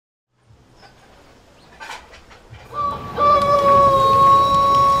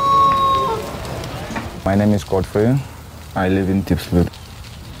name is Godfrey. I live in Tipswood.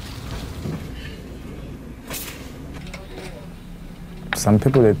 Some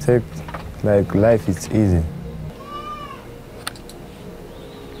people, they take like life is easy.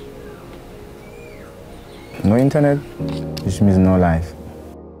 No internet, which means no life.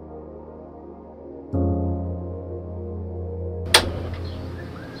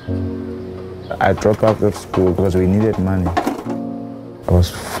 I dropped out of school because we needed money. I was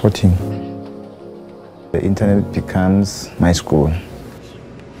 14. The internet becomes my school.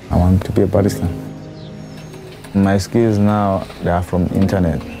 I want to be a barrister. My skills now, they are from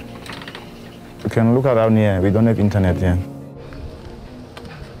internet. You can look around here, we don't have internet here.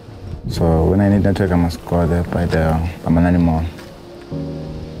 So when I need network, I must go there by the anymore.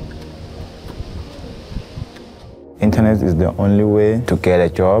 Internet is the only way to get a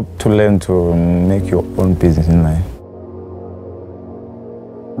job, to learn to make your own business in life.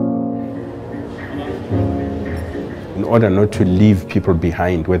 In order not to leave people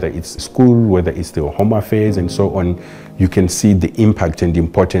behind, whether it's school, whether it's the home affairs and so on, you can see the impact and the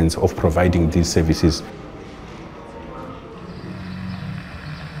importance of providing these services.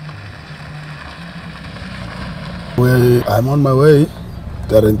 Well, I'm on my way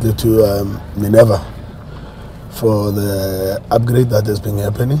currently to Minerva for the upgrade that has been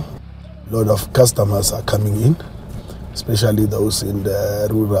happening. A lot of customers are coming in, especially those in the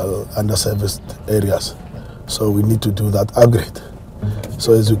rural underserviced areas. So we need to do that upgrade.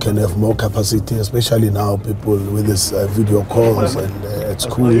 So as we can have more capacity, especially now people with this video calls and at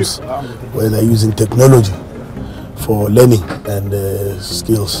schools where they're using technology for learning and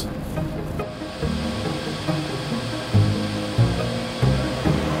skills.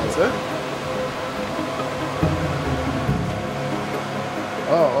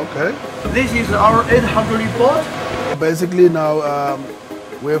 Oh, okay. This is our 800 report. Basically now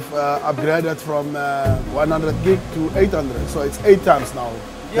we've upgraded from 100 gig to 800, so it's 8 times now.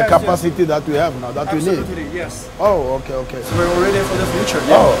 Yes, the capacity that we have now, that absolutely, we need. Yes. Oh, okay, okay. So we're all ready for the future.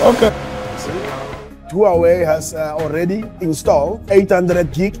 Yeah. Oh, okay. Huawei has already installed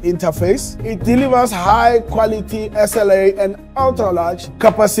 800 gig interface. It delivers high quality SLA and ultra large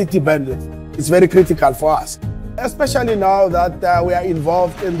capacity bandwidth. It's very critical for us, especially now that we are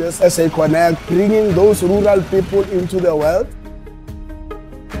involved in this SA Connect, bringing those rural people into the world.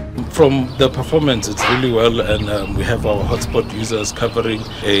 From the performance, it's really well, and we have our hotspot users covering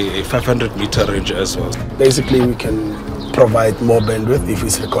a 500-meter range as well. Basically, we can provide more bandwidth if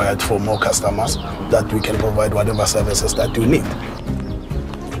it's required for more customers, that we can provide whatever services that you need.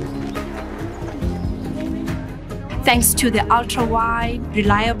 Thanks to the ultra-wide,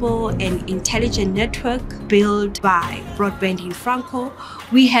 reliable and intelligent network built by Broadband Infraco,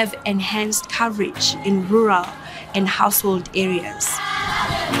 we have enhanced coverage in rural and household areas.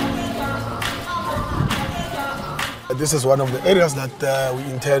 This is one of the areas that we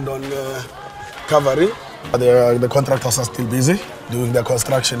intend on covering. The contractors are still busy doing the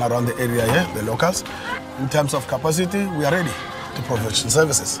construction around the area here, the locals. In terms of capacity, we are ready to provide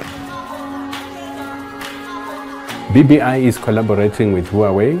services. BBI is collaborating with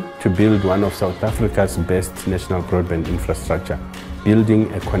Huawei to build one of South Africa's best national broadband infrastructure,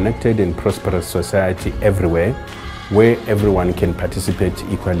 building a connected and prosperous society everywhere, where everyone can participate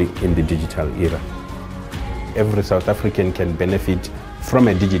equally in the digital era. Every South African can benefit from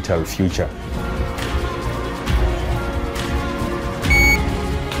a digital future.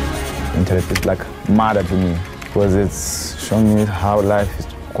 Internet is like mother to me because it's showing me how life is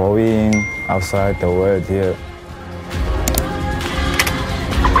going outside the world here.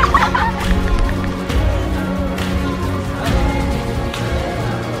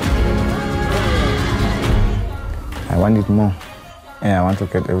 I want it more, and I want to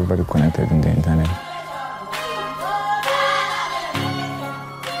get everybody connected in the internet.